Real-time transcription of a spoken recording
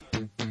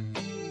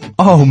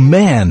Oh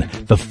man,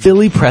 the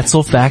Philly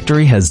Pretzel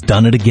Factory has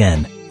done it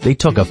again. They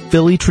took a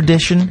Philly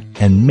tradition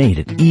and made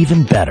it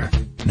even better.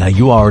 Now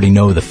you already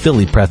know the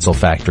Philly Pretzel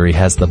Factory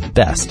has the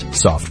best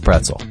soft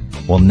pretzel.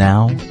 Well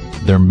now,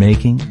 they're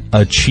making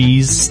a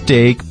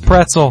cheesesteak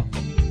pretzel.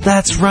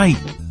 That's right,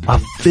 a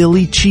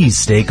Philly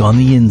cheesesteak on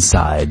the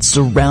inside,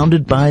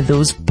 surrounded by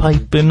those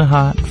piping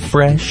hot,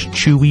 fresh,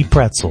 chewy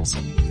pretzels.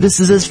 This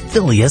is as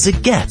Philly as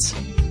it gets.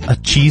 A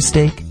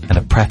cheesesteak and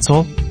a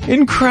pretzel?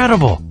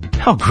 Incredible!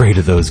 How great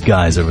are those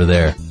guys over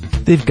there?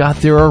 They've got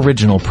their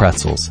original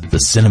pretzels, the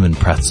cinnamon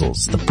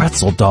pretzels, the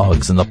pretzel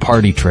dogs, and the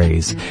party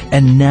trays.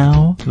 And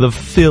now, the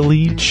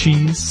Philly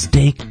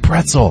cheesesteak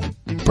pretzel.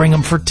 Bring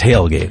them for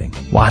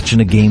tailgating, watching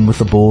a game with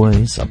the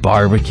boys, a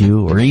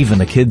barbecue, or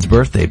even a kid's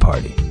birthday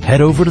party.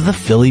 Head over to the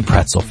Philly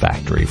Pretzel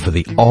Factory for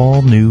the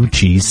all-new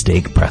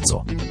cheesesteak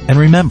pretzel. And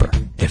remember,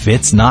 if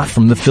it's not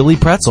from the Philly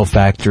Pretzel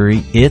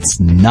Factory, it's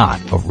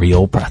not a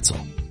real pretzel.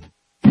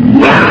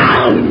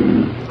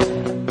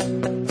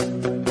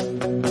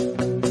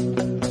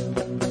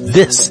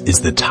 This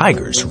is the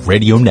Tigers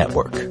Radio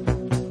Network.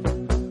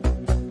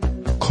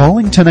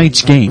 Calling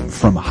tonight's game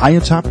from high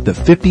atop the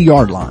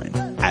 50-yard line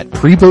at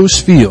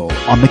Prevost Field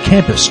on the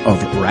campus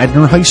of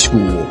Radnor High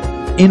School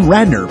in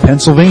Radnor,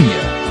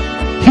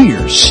 Pennsylvania.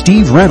 Here's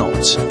Steve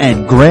Reynolds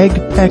and Greg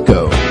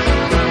Pecco.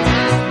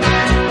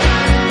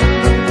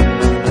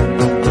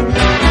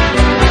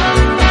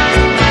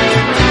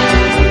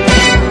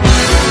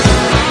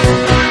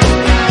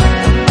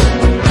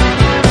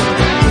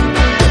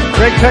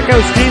 Greg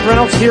Pecco, Steve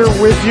Reynolds here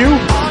with you,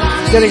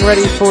 getting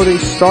ready for the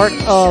start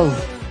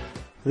of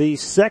the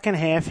second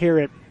half here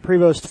at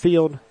Prevost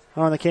Field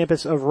on the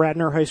campus of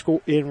Radnor High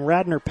School in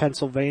Radnor,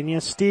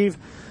 Pennsylvania. Steve,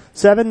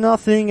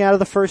 7-0 out of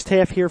the first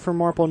half here for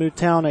Marple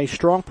Newtown. A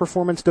strong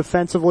performance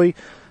defensively,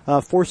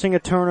 forcing a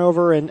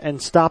turnover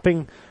and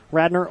stopping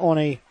Radnor on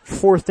a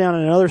fourth down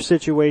in another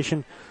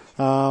situation.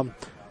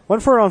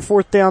 Went for it on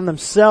fourth down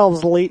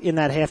themselves late in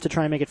that half to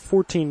try and make it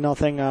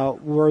 14-0.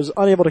 Was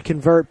unable to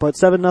convert, but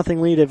 7-0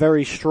 lead, a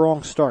very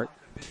strong start.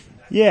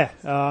 Yeah,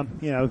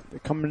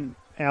 coming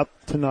out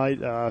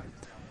tonight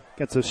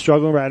against a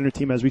struggling Radnor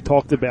team, as we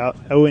talked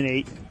about,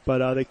 0-8,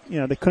 but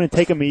they couldn't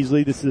take them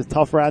easily. This is a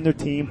tough Radnor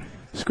team,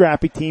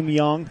 scrappy team,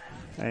 young,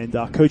 and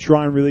Coach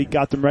Ryan really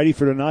got them ready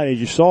for tonight. As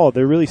you saw,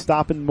 they're really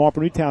stopping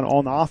Marple Newtown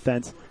on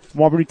offense.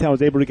 Marple Newtown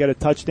was able to get a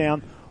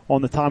touchdown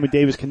on the Tommy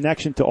Davis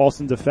connection to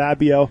Austin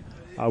DeFabio,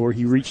 where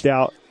he reached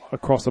out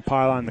across the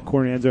pylon in the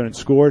corner end zone and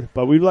scored.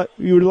 But we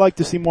would like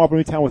to see Marple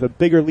Newtown with a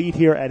bigger lead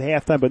here at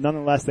halftime, but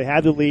nonetheless they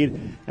had the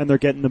lead and they're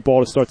getting the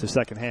ball to start the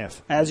second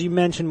half. As you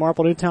mentioned,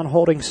 Marple Newtown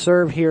holding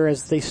serve here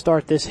as they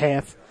start this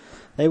half.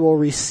 They will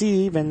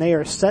receive and they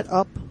are set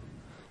up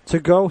to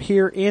go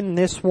here in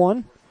this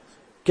one.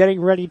 Getting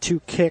ready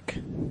to kick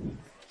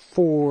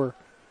for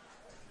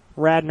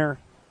Radnor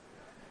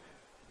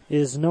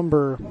is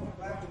number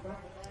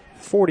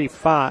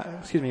 45.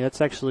 Excuse me,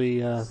 that's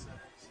actually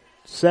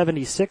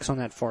 76 on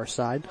that far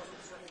side.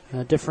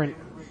 A different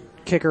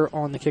kicker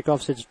on the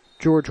kickoffs. It's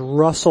George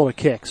Russell to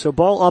kick. So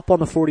ball up on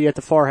the 40 at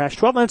the far hash.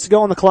 12 minutes to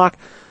go on the clock.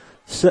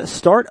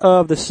 Start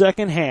of the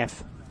second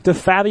half.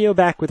 DeFabio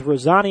back with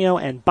Rosanio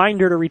and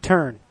Binder to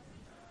return.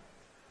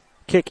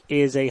 Kick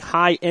is a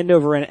high end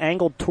over and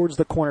angled towards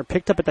the corner.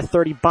 Picked up at the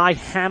 30 by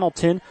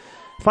Hamilton.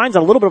 Finds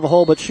a little bit of a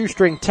hole, but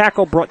shoestring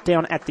tackle brought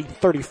down at the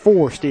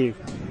 34, Steve.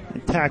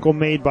 And tackle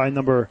made by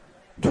number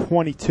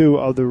 22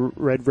 of the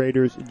Red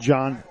Raiders,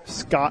 John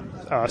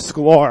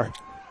Sklar.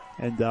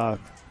 And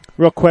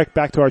real quick,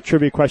 back to our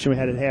trivia question we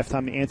had at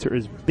halftime. The answer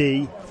is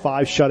B.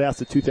 5 shutouts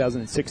the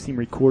 2016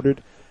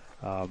 recorded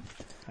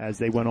as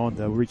they went on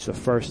to reach the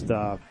first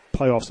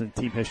playoffs in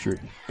team history.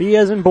 B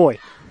as in boy.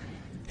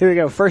 Here we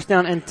go. First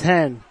down and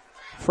 10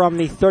 from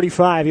the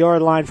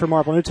 35-yard line for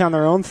Marple Newtown,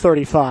 their own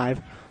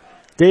 35.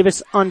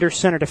 Davis under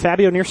center to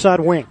Fabio near side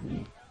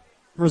wing.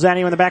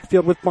 Rosanio in the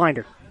backfield with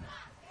Binder.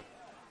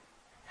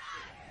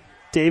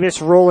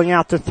 Davis rolling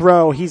out to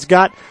throw. He's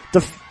got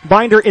the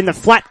Binder in the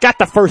flat, got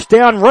the first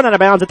down, run out of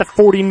bounds at the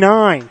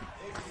 49.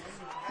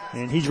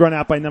 And he's run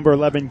out by number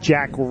 11,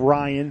 Jack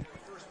Ryan,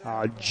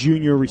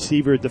 junior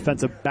receiver,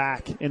 defensive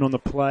back in on the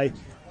play.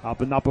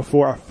 But not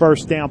before a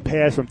first down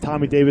pass from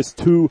Tommy Davis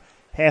to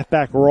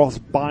halfback Ross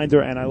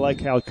Binder. And I like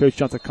how Coach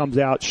Johnson comes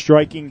out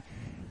striking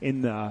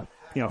in the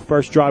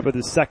first drive of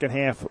the second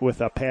half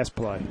with a pass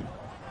play.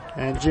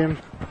 And Jim,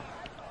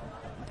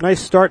 nice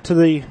start to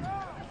the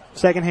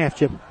second half,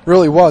 Jim.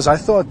 Really was. I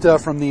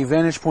thought from the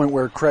vantage point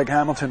where Craig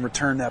Hamilton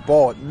returned that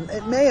ball,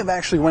 it may have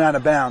actually went out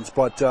of bounds,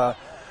 but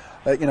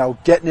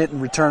getting it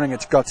and returning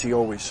it's gutsy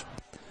always.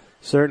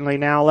 Certainly.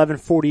 Now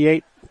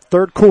 11:48,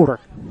 third quarter.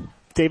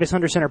 Davis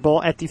under center,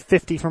 ball at the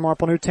 50 from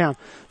Marple Newtown.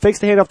 Fakes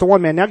the handoff to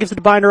one man. Now gives it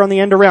to Binder on the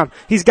end around.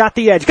 He's got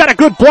the edge. Got a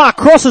good block.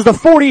 Crosses the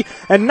 40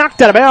 and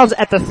knocked out of bounds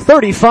at the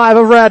 35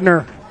 of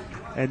Radnor.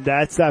 And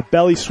that's that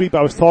belly sweep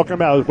I was talking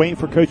about. I was waiting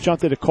for Coach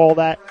Johnson to call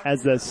that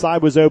as the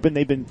side was open.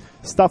 They've been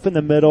stuff in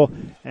the middle.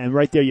 And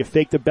right there, you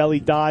fake the belly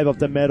dive up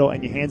the middle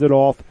and you hand it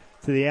off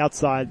to the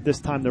outside, this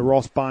time to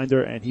Ross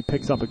Binder, and he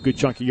picks up a good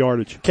chunk of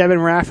yardage. Kevin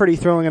Rafferty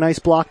throwing a nice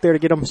block there to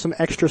get him some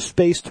extra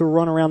space to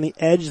run around the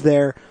edge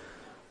there.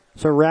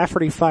 So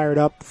Rafferty fired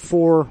up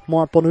for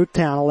Marple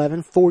Newtown.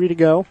 11:40 to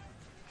go.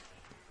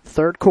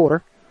 Third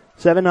quarter.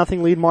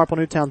 7-0 lead Marple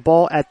Newtown.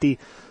 Ball at the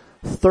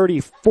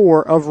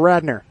 34 of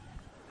Radnor.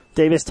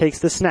 Davis takes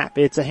the snap.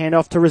 It's a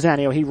handoff to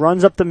Rosanio. He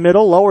runs up the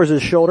middle, lowers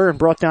his shoulder, and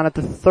brought down at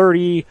the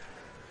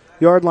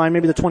 30-yard line,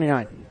 maybe the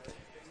 29.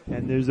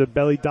 And there's a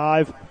belly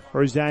dive.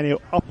 Rosanio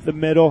up the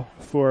middle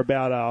for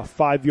about a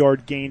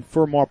 5-yard gain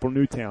for Marple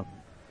Newtown.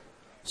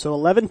 So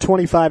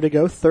 11:25 to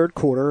go, third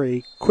quarter.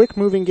 A quick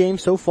moving game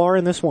so far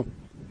in this one.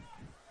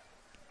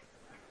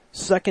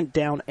 Second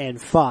down and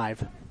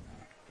 5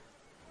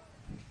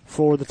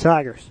 for the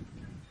Tigers.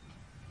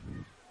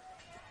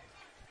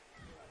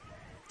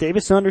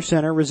 Davis under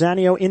center.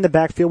 Rosanio in the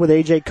backfield with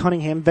A.J.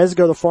 Cunningham.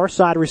 Vesgo the far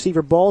side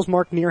receiver. Balls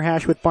marked near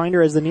hash with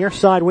Binder as the near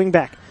side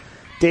wingback.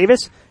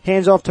 Davis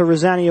hands off to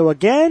Rosanio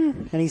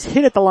again, and he's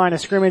hit at the line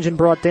of scrimmage and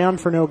brought down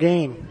for no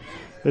gain.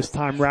 This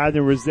time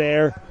Radnor was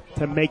there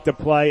to make the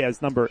play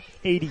as number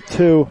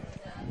 82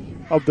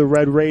 of the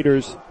Red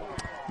Raiders.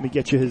 Let me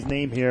get you his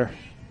name here.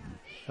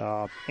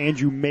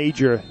 Andrew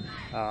Major,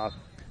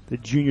 the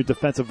junior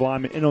defensive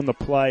lineman, in on the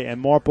play.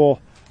 And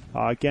Marple,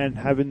 again,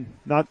 having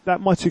not that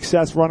much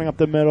success running up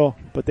the middle,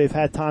 but they've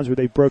had times where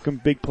they've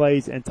broken big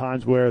plays and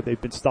times where they've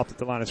been stopped at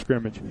the line of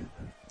scrimmage.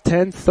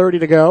 10:30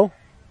 to go.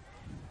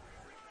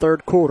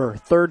 Third quarter,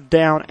 third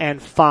down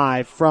and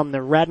 5 from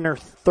the Radnor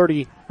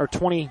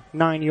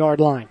 29-yard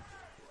line.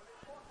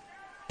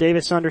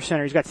 Davis under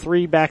center. He's got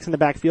 3 backs in the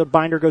backfield.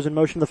 Binder goes in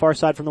motion to the far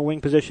side from the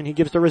wing position. He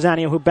gives to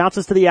Rosanio, who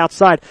bounces to the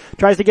outside,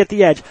 tries to get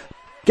the edge,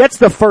 gets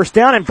the first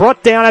down and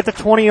brought down at the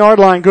 20-yard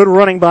line. Good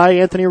running by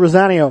Anthony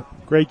Rosanio.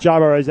 Great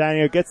job by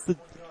Rosanio. Gets the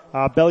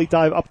belly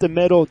dive up the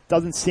middle,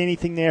 doesn't see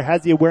anything there,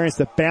 has the awareness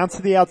to bounce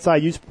to the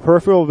outside, use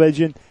peripheral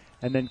vision,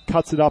 and then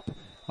cuts it up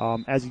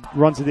as he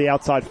runs to the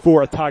outside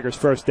for a Tigers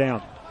first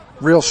down.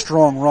 Real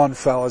strong run,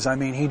 fellas. I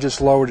mean, he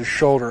just lowered his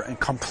shoulder and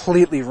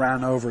completely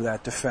ran over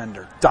that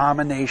defender.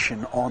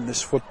 Domination on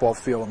this football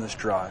field in this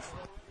drive.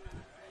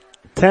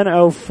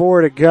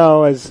 10:04 to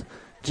go. As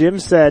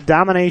Jim said,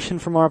 domination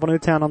from Marple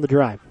Newtown on the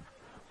drive.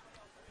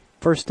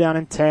 First down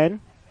and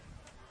 10.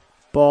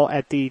 Ball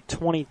at the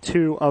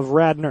 22 of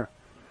Radnor.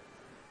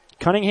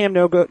 Cunningham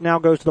now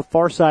goes to the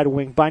far side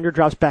wing. Binder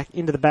drops back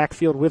into the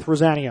backfield with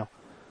Rosanio.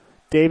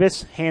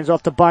 Davis hands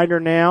off to Binder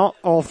now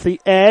off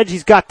the edge.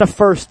 He's got the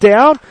first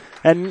down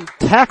and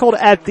tackled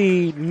at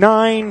the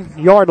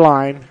 9-yard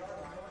line.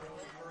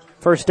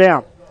 First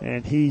down.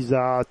 And he's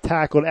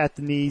tackled at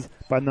the knees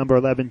by number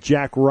 11,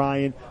 Jack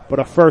Ryan. But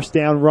a first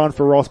down run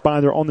for Ross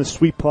Binder on the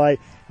sweep play.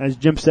 And as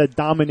Jim said,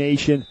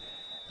 domination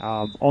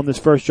on this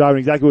first drive. And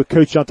exactly what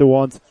Coach Junter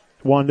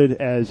wanted.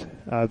 As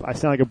I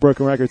sound like a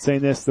broken record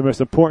saying this, the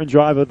most important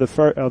drive of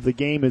the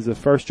game is the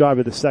first drive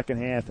of the second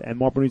half. And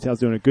Marple Newtown's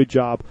doing a good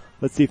job.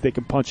 Let's see if they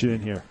can punch it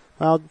in here.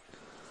 Well,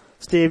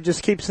 Steve,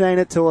 just keep saying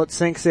it till it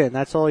sinks in.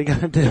 That's all you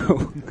gotta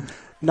do.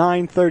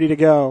 9:30 to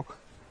go.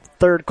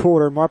 Third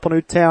quarter, Marple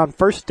Newtown,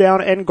 first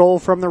down and goal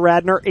from the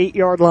Radnor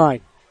 8-yard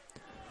line.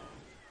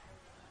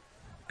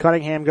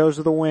 Cunningham goes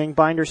to the wing.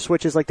 Binder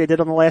switches like they did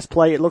on the last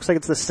play. It looks like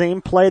it's the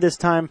same play this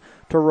time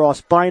to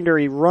Ross Binder.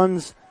 He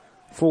runs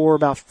for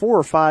about 4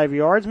 or 5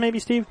 yards, maybe,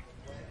 Steve?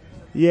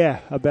 Yeah,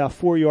 about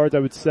 4 yards, I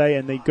would say.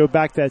 And they go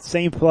back to that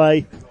same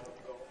play,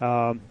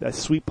 that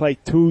sweep play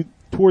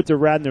towards the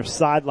Radnor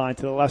sideline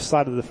to the left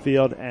side of the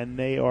field, and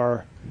they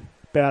are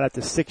about at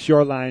the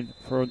 6-yard line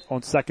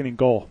on second and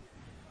goal.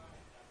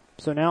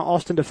 So now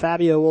Austin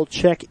DeFabio will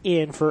check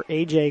in for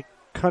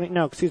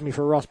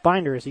for Ross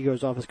Binder as he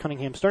goes off, as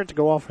Cunningham started to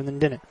go off and then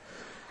didn't.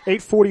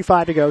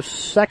 8:45 to go,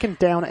 second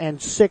down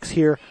and 6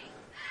 here.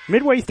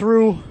 Midway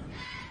through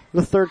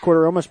the third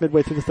quarter, almost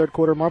midway through the third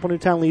quarter, Marple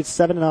Newtown leads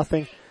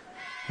 7-0,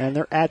 and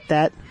they're at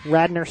that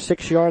Radnor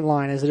 6-yard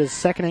line as it is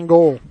second and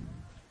goal.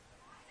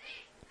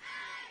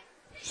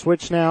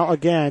 Switch now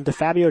again.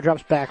 DeFabio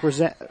drops back.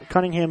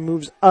 Cunningham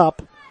moves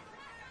up.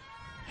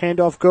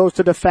 Handoff goes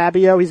to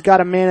DeFabio. He's got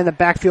a man in the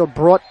backfield,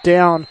 brought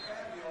down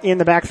in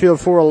the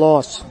backfield for a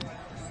loss.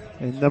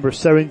 And number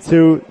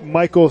 72,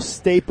 Michael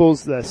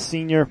Staples, the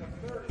senior,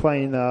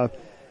 playing,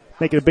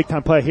 making a big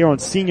time play here on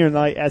senior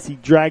night as he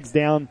drags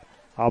down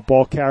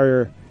ball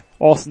carrier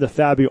Austin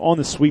DeFabio on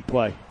the sweep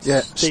play. Yeah,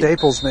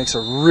 Staples makes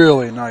a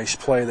really nice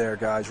play there,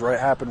 guys.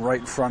 Happened right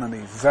in front of me.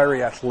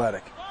 Very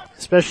athletic.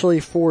 Especially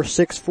for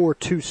 6'4",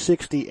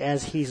 260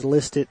 as he's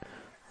listed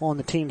on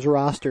the team's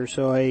roster.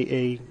 So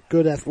a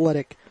good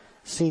athletic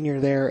senior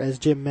there, as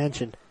Jim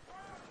mentioned.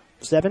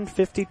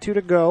 7:52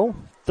 to go,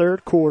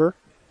 third quarter.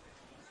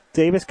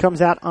 Davis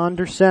comes out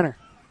under center.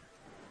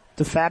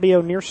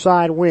 DeFabio near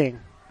side wing.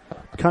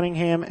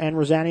 Cunningham and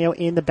Rosanio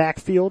in the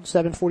backfield.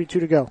 7:42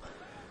 to go.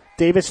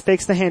 Davis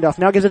fakes the handoff.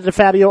 Now gives it to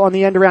DeFabio on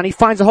the end around. He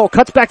finds a hole,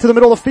 cuts back to the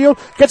middle of the field,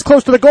 gets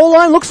close to the goal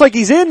line. Looks like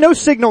he's in. No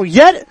signal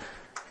yet.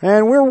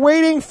 And we're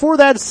waiting for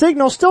that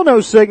signal. Still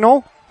no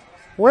signal.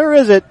 Where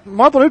is it?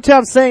 Marple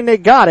Newtown saying they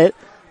got it.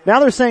 Now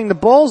they're saying the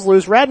ball's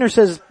loose. Radnor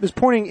is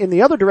pointing in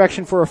the other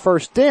direction for a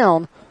first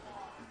down.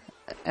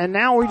 and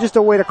now we just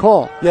await a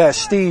call. Yeah,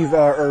 Steve,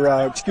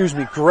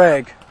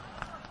 Greg.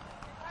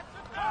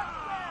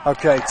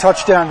 Okay,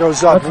 touchdown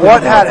goes up.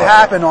 What had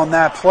happened on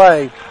that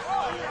play?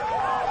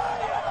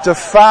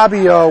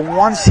 DeFabio,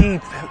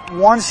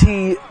 once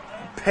he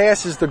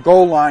passes the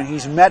goal line,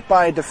 he's met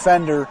by a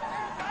defender,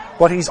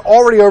 but he's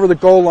already over the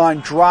goal line,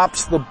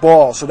 drops the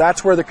ball. So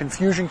that's where the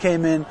confusion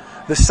came in.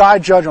 The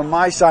side judge on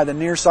my side, the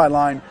near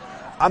sideline,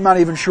 I'm not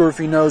even sure if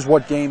he knows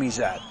what game he's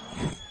at.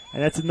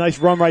 And that's a nice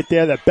run right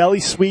there. That belly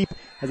sweep,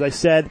 as I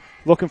said,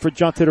 looking for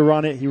Junta to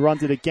run it. He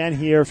runs it again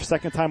here,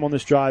 second time on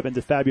this drive, and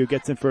DeFabio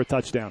gets in for a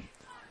touchdown.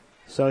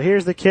 So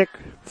here's the kick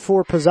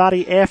for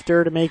Pizzotti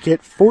after to make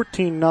it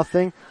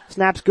 14-0.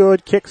 Snaps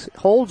good, kicks,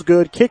 holds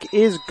good, kick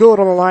is good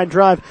on the line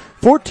drive.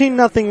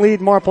 14-0 lead,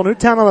 Marple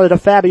Newtown on the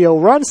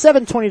DeFabio run.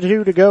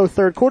 7:22 to go,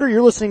 third quarter.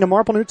 You're listening to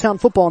Marple Newtown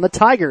football on the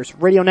Tigers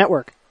Radio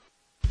Network.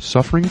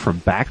 Suffering from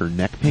back or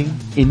neck pain,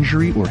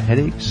 injury, or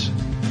headaches?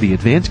 The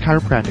Advanced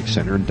Chiropractic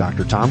Center and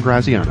Dr. Tom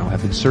Graziano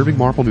have been serving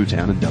Marple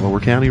Newtown and Delaware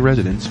County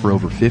residents for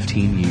over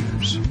 15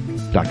 years.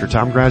 Dr.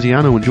 Tom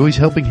Graziano enjoys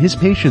helping his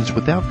patients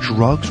without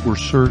drugs or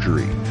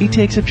surgery. He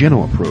takes a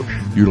gentle approach,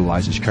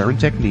 utilizes current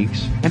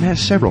techniques, and has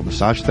several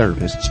massage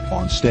therapists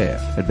on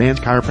staff.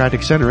 Advanced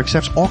Chiropractic Center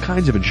accepts all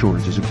kinds of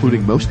insurances,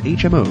 including most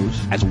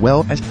HMOs, as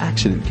well as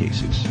accident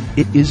cases.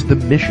 It is the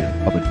mission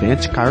of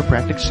Advanced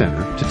Chiropractic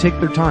Center to take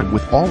their time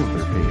with all of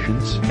their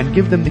patients and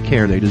give them the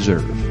care they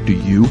deserve. Do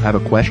you have a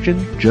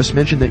question? Just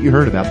mention that you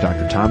heard about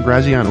Dr. Tom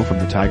Graziano from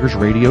the Tigers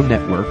Radio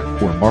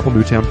Network or Marple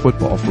Newtown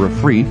Football for a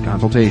free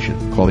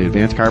consultation. Call the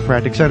Advanced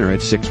Chiropractic Center at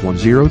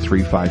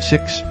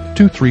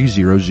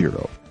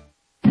 610-356-2300.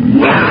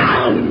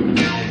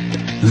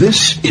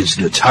 This is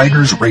the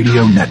Tigers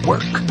Radio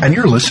Network, and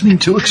you're listening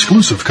to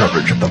exclusive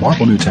coverage of the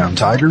Marple Newtown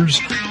Tigers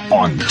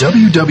on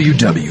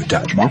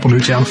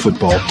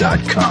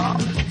www.marplenewtownfootball.com.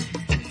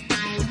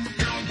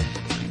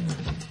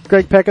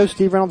 Greg Pecco,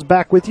 Steve Reynolds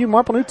back with you.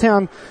 Marple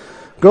Newtown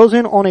goes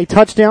in on a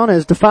touchdown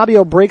as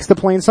DeFabio breaks the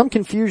plane. Some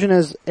confusion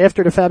as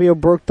after DeFabio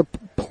broke the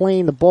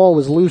plane, the ball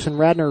was loose and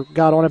Radnor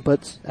got on it,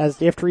 but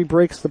after he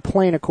breaks the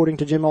plane, according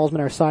to Jim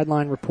Alsman, our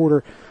sideline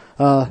reporter,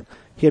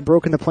 he had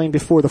broken the plane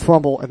before the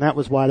fumble, and that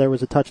was why there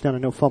was a touchdown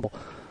and no fumble.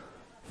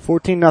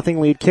 14-0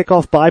 lead.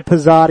 Kickoff by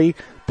Pizzotti.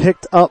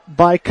 Picked up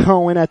by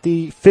Cohen at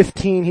the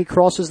 15. He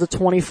crosses the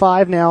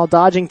 25 now,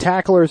 dodging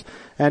tacklers,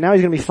 and now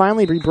he's going to be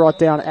finally brought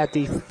down at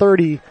the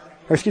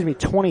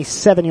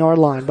 27-yard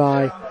line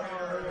by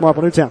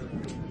Marple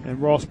Newtown.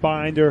 And Ross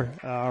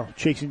Binder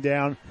chasing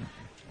down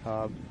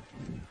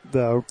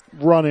the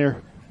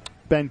runner,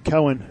 Ben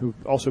Cohen, who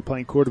also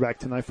playing quarterback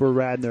tonight for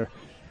Radnor.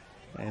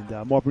 And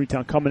Marple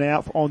Newtown coming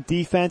out on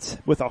defense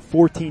with a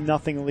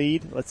 14-0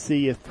 lead. Let's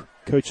see if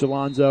Coach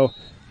Alonzo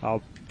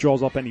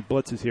draws up any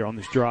blitzes here on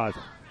this drive.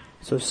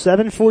 So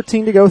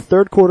 7:14 to go,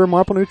 third quarter.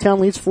 Marple Newtown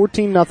leads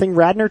 14-0.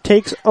 Radnor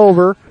takes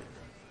over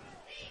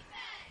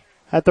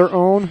at their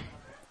own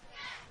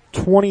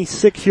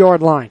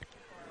 26-yard line.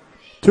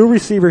 Two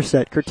receivers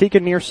set.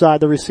 Kurtika near side,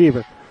 the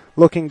receiver.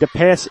 Looking to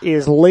pass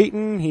is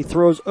Layton. He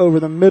throws over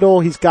the middle.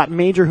 He's got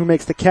Major, who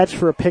makes the catch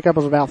for a pickup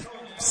of about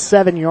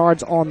 7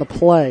 yards on the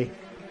play.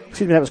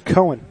 Excuse me, that was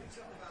Cohen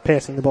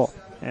passing the ball.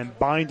 And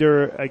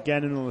Binder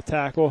again in on the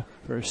tackle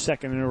for his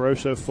second in a row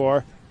so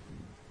far.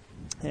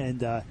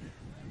 And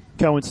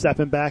Cohen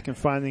stepping back and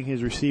finding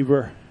his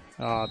receiver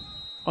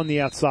on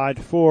the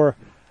outside for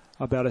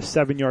about a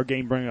 7-yard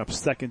gain, bringing up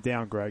second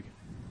down, Greg.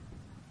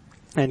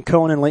 And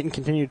Cohen and Layton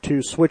continue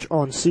to switch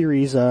on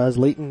series as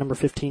Layton number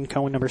 15,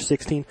 Cohen number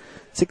 16.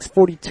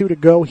 6:42 to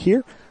go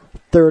here.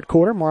 Third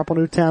quarter. Marple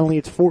Newtown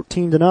leads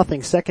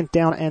 14-0. Second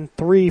down and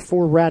 3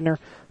 for Radnor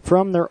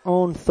from their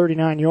own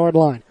 39-yard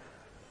line.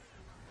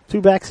 Two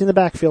backs in the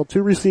backfield.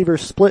 Two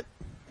receivers split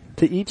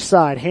to each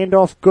side.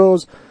 Handoff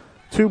goes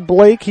to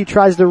Blake. He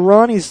tries to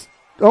run. He's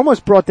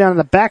almost brought down in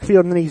the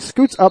backfield, and then he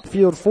scoots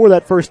upfield for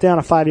that first down,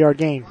 a 5-yard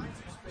gain.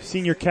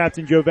 Senior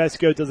captain Joe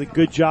Vesco does a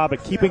good job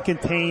at keeping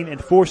contained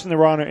and forcing the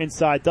runner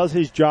inside, does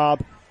his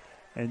job.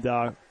 And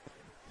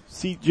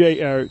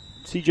CJ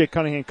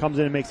Cunningham comes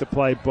in and makes a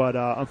play, but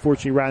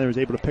unfortunately Radnor was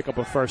able to pick up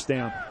a first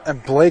down.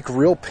 And Blake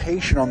real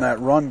patient on that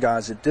run,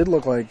 guys. It did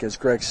look like, as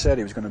Greg said,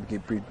 he was going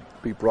to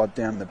be brought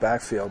down in the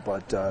backfield,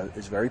 but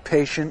is very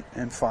patient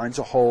and finds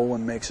a hole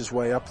and makes his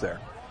way up there.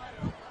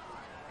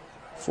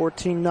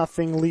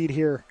 14-0 lead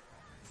here.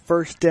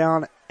 First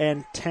down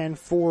and 10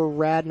 for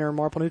Radnor.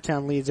 Marple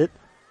Newtown leads it.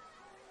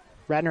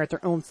 Radnor at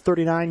their own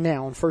 39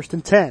 now on 1st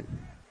and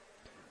 10.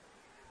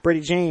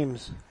 Brady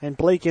James and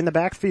Blake in the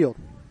backfield.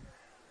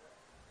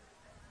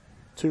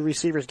 Two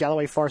receivers,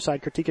 Galloway far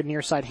side, Kurtika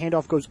near side.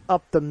 Handoff goes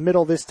up the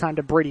middle this time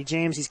to Brady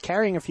James. He's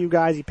carrying a few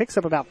guys. He picks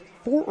up about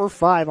 4 or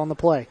 5 on the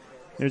play.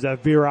 There's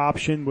that veer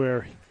option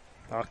where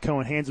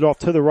Cohen hands it off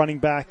to the running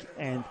back,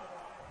 and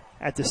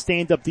at the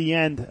stand-up the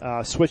end,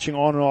 switching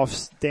on and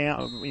off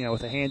down,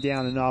 with a hand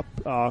down and up,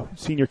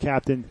 senior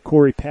captain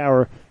Corey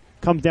Power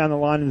comes down the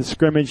line in the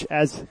scrimmage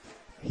as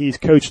he's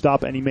coached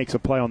up, and he makes a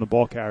play on the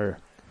ball carrier.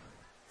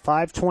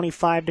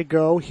 5:25 to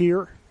go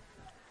here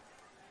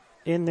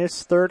in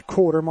this third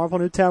quarter. Marple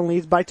Newtown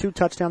leads by 2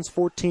 touchdowns,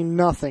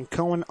 14-0.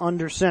 Cohen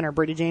under center.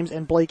 Brady James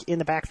and Blake in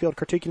the backfield.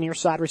 Kartika near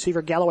side.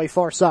 Receiver Galloway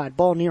far side.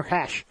 Ball near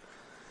hash.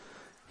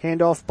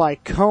 Handoff by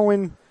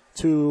Cohen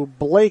to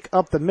Blake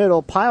up the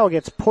middle. Pyle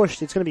gets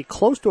pushed. It's going to be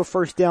close to a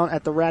first down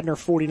at the Radnor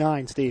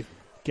 49, Steve.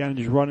 Again,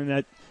 just running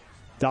that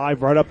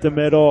dive right up the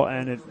middle,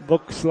 and it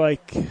looks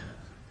like,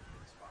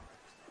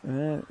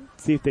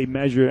 see if they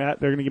measure that.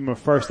 They're going to give them a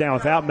first down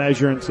without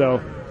measuring,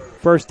 so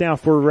first down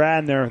for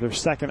Radnor, their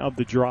second of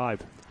the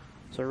drive.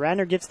 So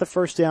Radnor gets the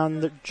first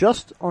down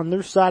just on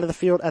their side of the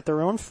field at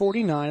their own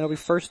 49. It'll be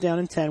first down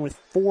and 10 with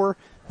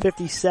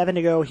 4:57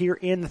 to go here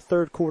in the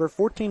third quarter.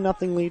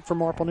 14-0 lead for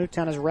Marple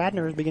Newtown as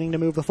Radnor is beginning to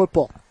move the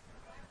football.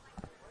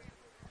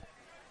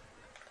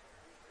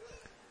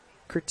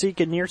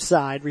 Kartika near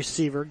side,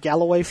 receiver.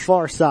 Galloway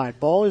far side.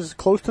 Ball is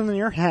close to the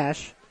near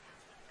hash.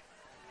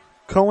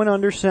 Cohen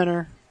under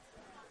center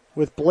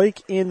with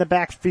Blake in the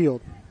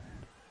backfield.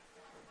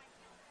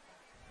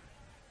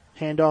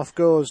 Handoff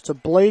goes to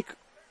Blake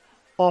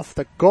off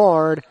the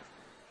guard,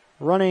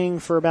 running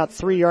for about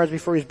 3 yards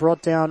before he's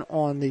brought down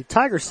on the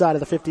Tiger side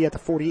of the 50 at the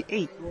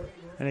 48.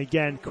 And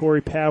again,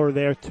 Corey Power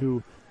there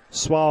to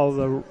swallow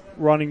the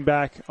running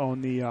back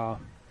on the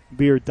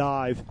veer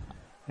dive.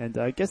 And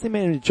I guess they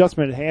made an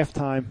adjustment at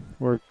halftime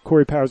where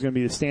Corey Power is going to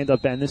be the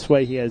stand-up end. This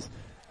way he has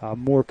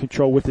more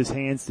control with his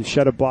hands to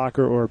shut a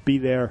blocker or be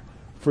there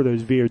for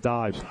those veer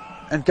dives.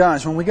 And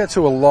guys, when we get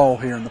to a lull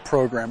here in the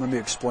program, let me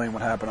explain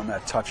what happened on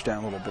that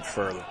touchdown a little bit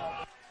further.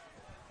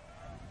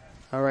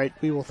 All right,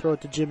 we will throw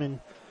it to Jimin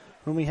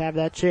when we have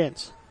that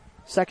chance.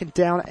 Second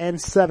down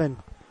and 7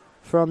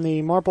 from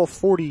the Marple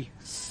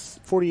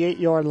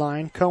 48-yard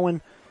line.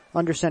 Cohen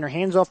under center,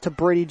 hands off to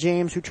Brady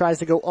James, who tries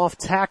to go off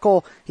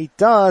tackle. He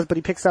does, but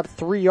he picks up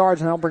 3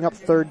 yards, and that'll bring up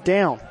third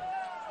down.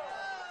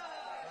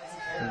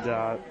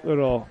 And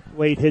little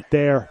late hit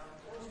there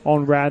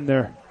on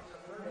Radnor.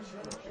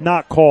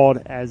 Not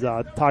called as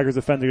Tigers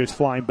defender goes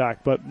flying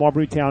back, but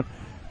Marple Newtown,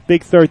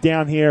 big third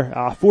down here,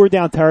 4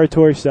 down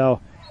territory,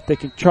 so they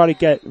can try to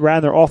get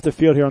Radnor off the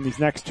field here on these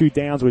next 2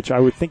 downs, which I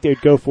would think they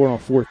would go for on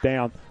 4th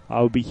down.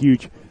 Would be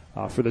huge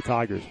for the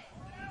Tigers.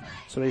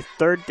 So a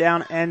third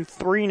down and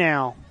 3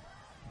 now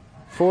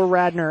for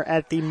Radnor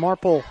at the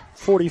Marple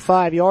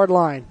 45-yard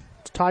line.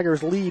 The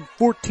Tigers lead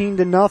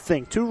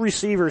 14-0. 2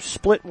 receivers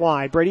split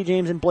wide. Brady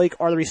James and Blake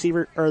are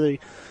the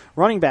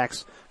running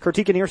backs.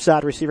 Kartika near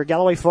side receiver.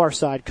 Galloway far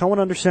side. Cohen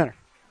under center.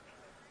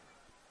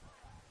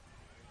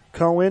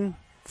 Cohen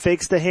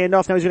fakes the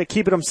handoff. Now he's going to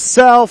keep it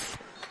himself.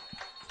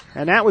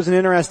 And that was an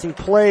interesting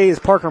play as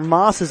Parker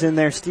Moss is in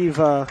there, Steve.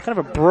 Kind of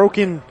a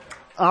broken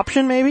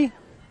option maybe?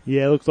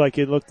 Yeah, it looked like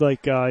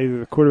either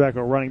the quarterback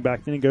or running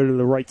back didn't go to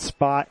the right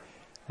spot.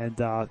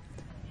 And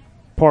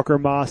Parker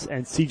Moss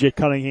and C.J.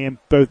 Cunningham,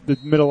 both the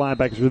middle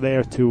linebackers, were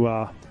there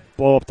to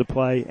blow up the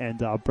play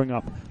and bring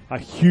up a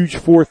huge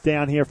 4th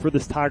down here for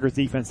this Tigers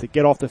defense to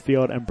get off the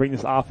field and bring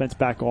this offense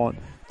back on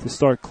to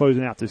start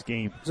closing out this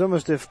game. It's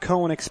almost if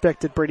Cohen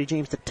expected Brady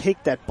James to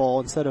take that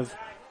ball instead of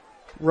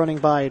running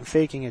by and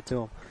faking it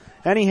to him.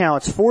 Anyhow,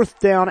 it's 4th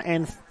down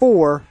and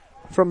 4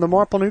 from the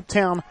Marple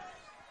Newtown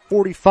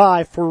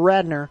 45 for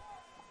Radnor.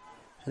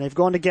 And they've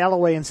gone to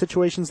Galloway in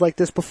situations like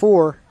this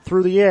before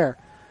through the air.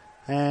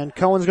 And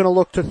Cohen's going to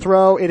look to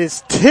throw. It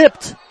is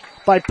tipped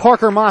by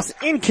Parker Moss,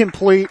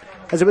 incomplete,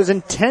 as it was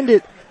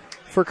intended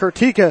for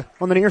Kartika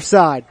on the near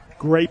side.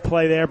 Great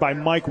play there by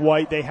Mike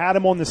White. They had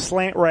him on the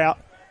slant route.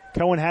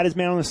 Cohen had his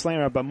man on the slant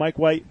route, but Mike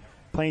White,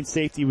 playing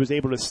safety, was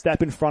able to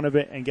step in front of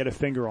it and get a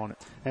finger on it.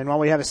 And while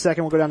we have a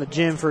second, we'll go down to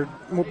Jim for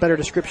a better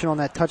description on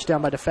that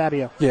touchdown by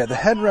DeFabio. Yeah, the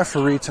head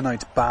referee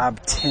tonight's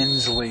Bob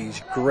Tinsley.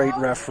 He's a great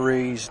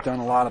referee. He's done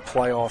a lot of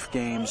playoff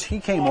games. He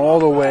came all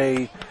the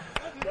way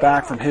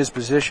back from his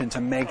position to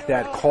make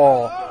that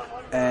call.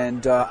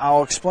 And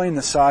I'll explain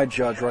the side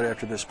judge right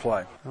after this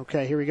play.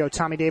 Okay, here we go.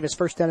 Tommy Davis,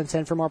 first down and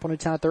 10 for Marple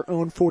Newtown at their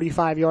own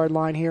 45-yard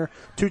line here.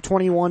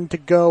 2:21 to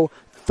go,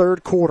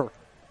 third quarter.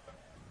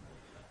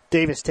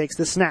 Davis takes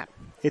the snap.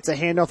 It's a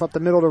handoff up the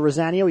middle to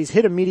Rosanio. He's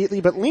hit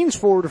immediately, but leans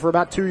forward for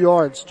about 2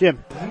 yards.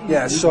 Jim.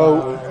 Yeah,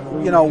 so,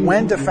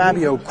 when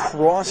DeFabio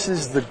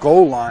crosses the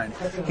goal line,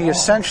 he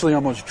essentially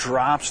almost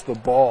drops the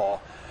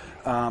ball.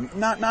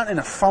 Not in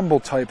a fumble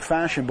type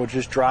fashion, but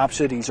just drops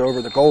it. He's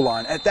over the goal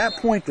line. At that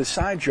point, the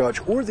side judge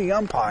or the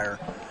umpire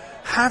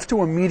have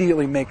to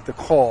immediately make the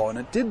call. And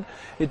it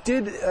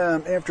did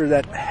after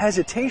that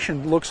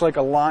hesitation, looks like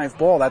a live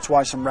ball. That's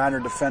why some Radnor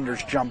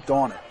defenders jumped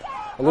on it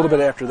a little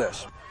bit after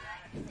this.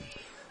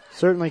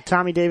 Certainly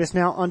Tommy Davis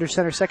now under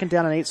center, second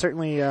down and 8.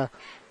 Certainly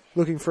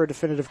looking for a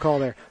definitive call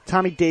there.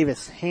 Tommy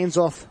Davis, hands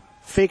off,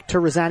 fake to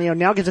Rosanio.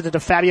 Now gives it to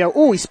DeFabio.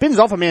 Oh, he spins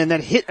off a man,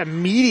 then hit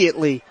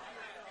immediately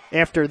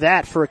after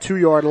that for a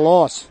 2-yard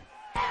loss.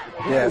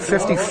 Yeah,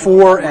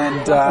 54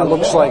 and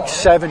looks like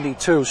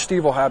 72.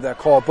 Steve will have that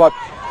call. But,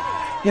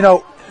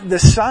 the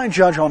side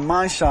judge on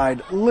my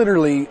side,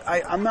 literally,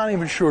 I'm not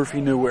even sure if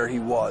he knew where he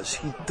was.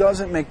 He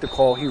doesn't make the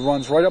call. He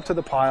runs right up to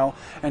the pile,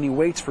 and he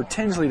waits for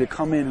Tinsley to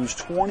come in, who's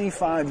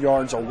 25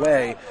 yards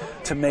away,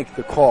 to make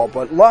the call.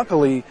 But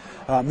luckily,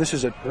 this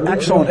is an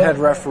excellent head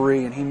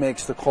referee, and he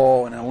makes the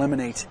call and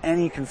eliminates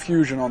any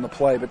confusion on the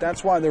play. But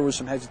that's why there was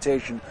some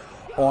hesitation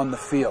on the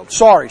field.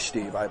 Sorry,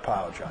 Steve. I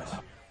apologize.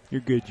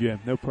 You're good, Jim.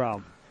 No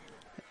problem.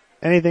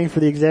 Anything for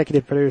the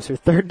executive producer.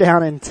 3rd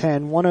down and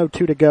 10.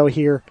 1:02 to go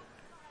here.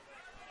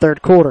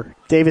 3rd quarter.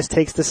 Davis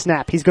takes the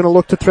snap. He's going to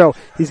look to throw.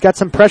 He's got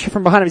some pressure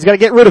from behind him. He's got to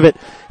get rid of it.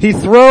 He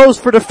throws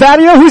for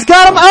DeFabio, who's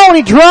got him. Oh, and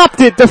he dropped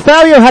it.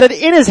 DeFabio had it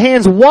in his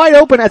hands wide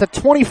open at the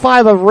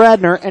 25 of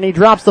Radnor, and he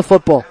drops the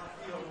football.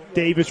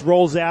 Davis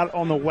rolls out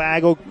on the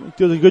waggle.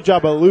 Does a good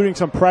job of eluding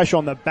some pressure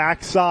on the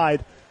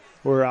backside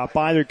where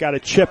Binder got a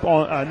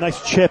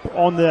nice chip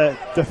on the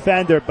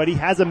defender, but he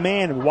has a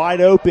man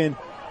wide open.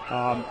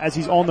 As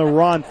he's on the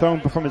run,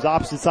 thrown from his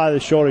opposite side of the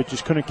shoulder,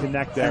 just couldn't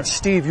connect there. And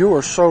Steve, you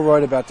are so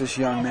right about this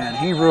young man.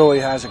 He really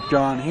has a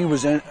gun. He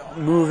was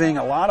moving,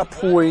 a lot of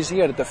poise. He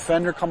had a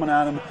defender coming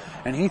at him,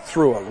 and he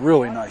threw a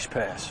really nice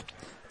pass.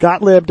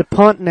 Gottlieb to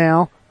punt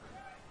now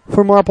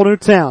for Marple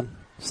Newtown.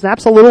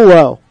 Snaps a little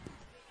low.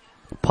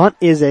 Punt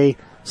is a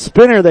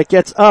spinner that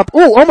gets up.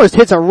 Ooh, almost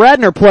hits a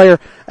Radnor player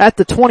at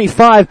the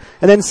 25.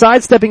 And then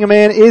sidestepping a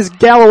man is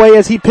Galloway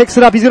as he picks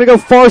it up. He's going to go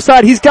far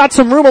side. He's got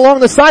some room along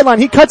the sideline.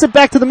 He cuts it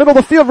back to the middle of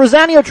the field.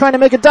 Rosanio trying to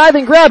make a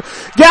diving grab.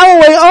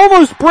 Galloway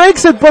almost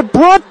breaks it, but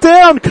brought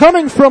down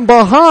coming from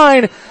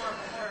behind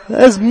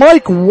as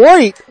Mike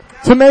White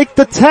to make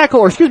the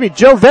tackle, or excuse me,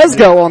 Joe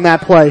Vesco on that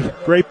play.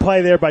 Great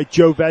play there by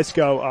Joe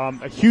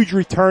Vesco. A huge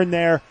return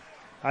there.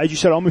 As you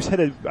said, almost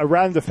hit a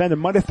Radnor defender.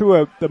 Might have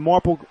threw the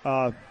Marple,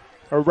 a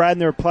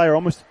Radnor player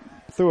almost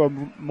threw a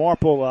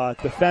Marple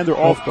defender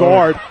off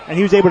guard, and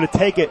he was able to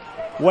take it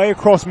way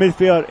across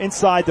midfield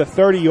inside the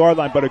 30-yard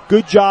line. But a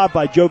good job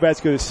by Joe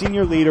Vesco, the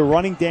senior leader,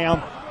 running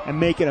down and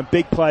making a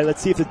big play.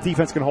 Let's see if the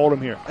defense can hold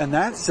him here. And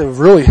that's a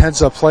really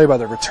heads-up play by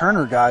the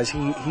returner, guys. He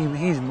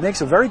makes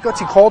a very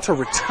gutsy call to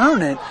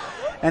return it,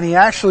 and he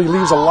actually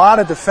leaves a lot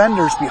of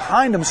defenders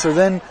behind him. So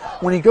then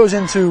when he goes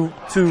in to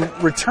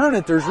return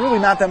it, there's really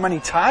not that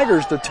many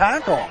Tigers to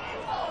tackle.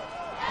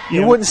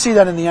 You wouldn't see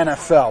that in the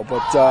NFL,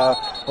 but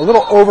a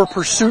little over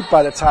pursuit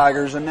by the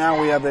Tigers, and now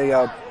we have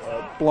a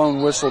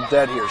blown whistle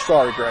dead here.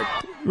 Sorry, Greg.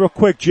 Real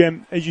quick,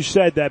 Jim, as you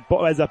said,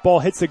 as that ball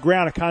hits the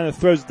ground, it kind of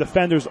throws the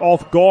defenders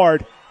off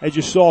guard, as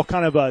you saw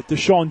kind of a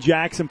Deshaun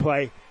Jackson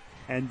play,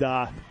 and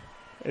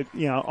it,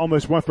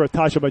 almost went for a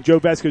touchdown, but Joe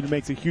Vesco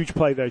makes a huge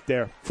play right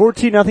there.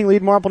 14-0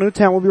 lead Marple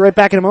Newtown. We'll be right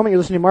back in a moment. You're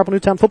listening to Marple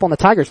Newtown Football on the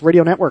Tigers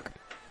Radio Network.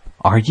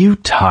 Are you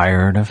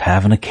tired of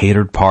having a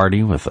catered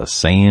party with the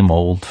same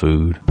old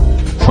food?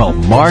 Well,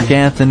 Mark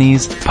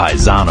Anthony's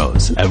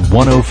Paisanos at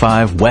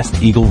 105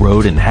 West Eagle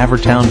Road in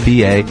Havertown,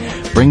 PA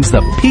brings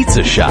the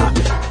pizza shop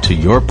to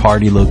your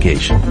party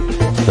location.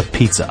 The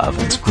pizza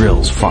ovens,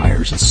 grills,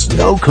 fryers, and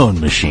snow cone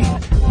machine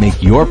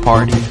make your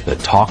party the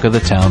talk of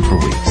the town for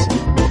weeks.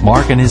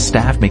 Mark and his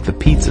staff make the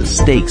pizzas,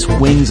 steaks,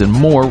 wings, and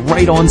more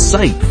right on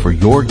site for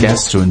your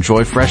guests to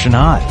enjoy fresh and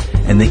hot.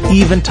 And they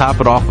even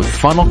top it off with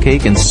funnel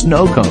cake and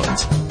snow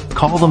cones.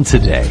 Call them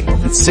today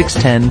at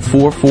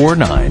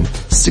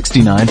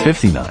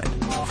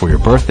 610-449-6959 for your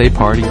birthday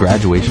party,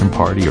 graduation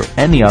party, or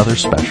any other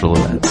special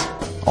events.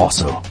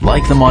 Also,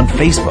 like them on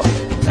Facebook.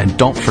 And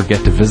don't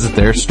forget to visit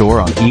their store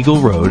on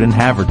Eagle Road in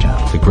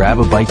Havertown to grab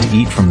a bite to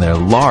eat from their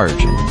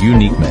large and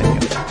unique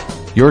menu.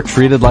 You're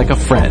treated like a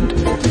friend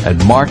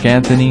at Mark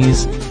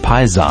Anthony's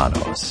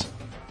Paisanos.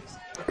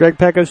 Greg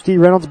Pecco,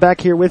 Steve Reynolds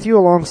back here with you.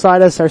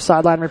 Alongside us, our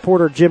sideline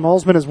reporter, Jim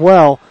Holzman, as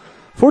well.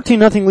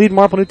 14-0 lead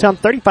Marple Newtown,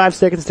 35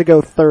 seconds to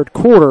go, 3rd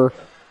quarter.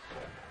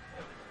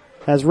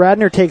 As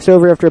Radnor takes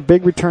over after a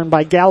big return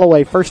by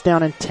Galloway, 1st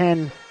down and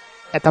 10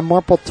 at the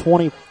Marple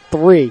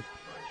 23.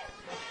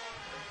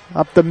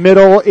 Up the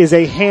middle is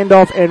a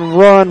handoff and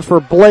run for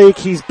Blake.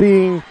 He's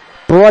being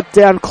brought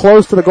down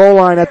close to the goal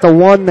line at the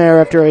 1 there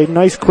after a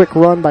nice quick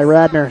run by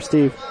Radnor,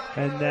 Steve.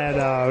 And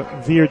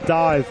that veer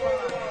dive,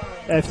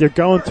 if they're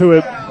going to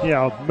it,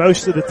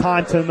 most of the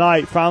time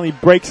tonight, finally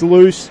breaks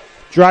loose,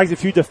 drags a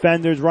few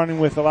defenders, running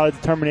with a lot of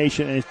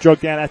determination, and is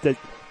drugged down at that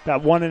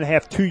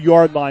 1.5, 2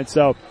 yard line.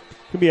 So it's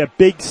going to be a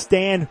big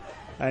stand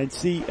and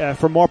see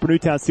for Marple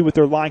Newtown, see what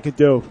their line can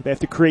do. They have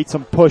to create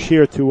some push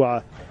here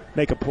to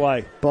make a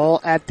play.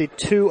 Ball at the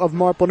 2 of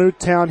Marple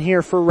Newtown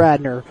here for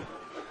Radnor.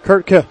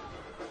 Kurtika,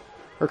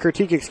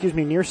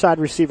 near side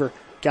receiver.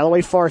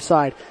 Galloway far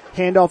side.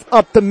 Handoff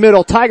up the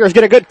middle. Tigers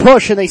get a good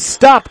push and they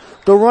stop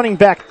the running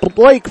back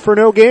Blake for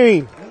no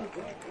gain.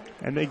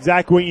 And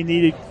exactly what you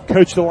needed.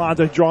 Coach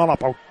Delonzo drawing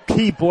up a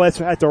key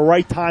blitz at the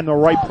right time, the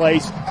right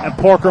place. And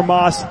Parker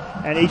Moss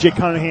and AJ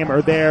Cunningham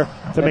are there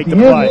to make the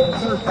play.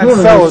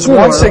 And fellas,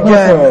 once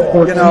again,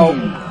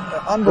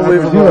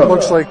 unbelievable. It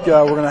looks like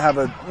we're going to have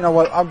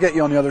I'll get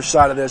you on the other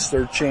side of this.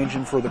 They're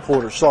changing for the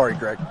quarter. Sorry,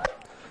 Greg.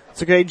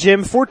 It's okay,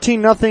 Jim.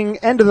 14-0,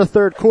 end of the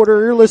 3rd quarter.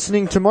 You're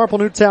listening to Marple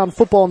Newtown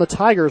Football on the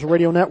Tigers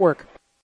Radio Network.